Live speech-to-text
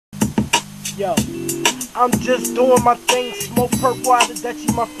Yo, I'm just doing my thing, smoke purple out of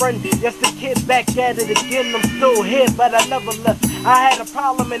Dutchie, my friend. Yes, the kid back at it again, I'm still here, but I never left. I had a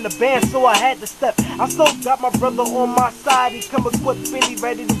problem in the band, so I had to step. I still got my brother on my side, he come equipped, Billy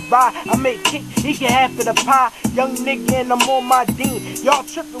ready to ride. I make kick, he get half of the pie. Young nigga and I'm on my dean. Y'all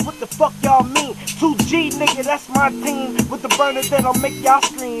tripping, what the fuck y'all mean? 2G nigga, that's my team. With the burner that'll make y'all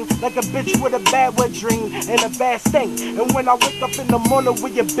scream like a bitch with a bad wet dream and a bad sting. And when I wake up in the morning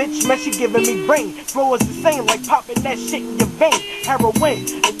with your bitch, man, she giving me brain. Flow is the same, like popping that shit in your vein. Heroin,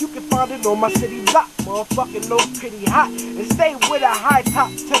 and you can find it on my city block. Motherfucking no Critty hot. And stay with a high top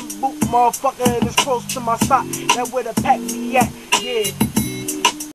 10 boot, motherfucker, and it's close to my spot. That where the pack be at, yeah.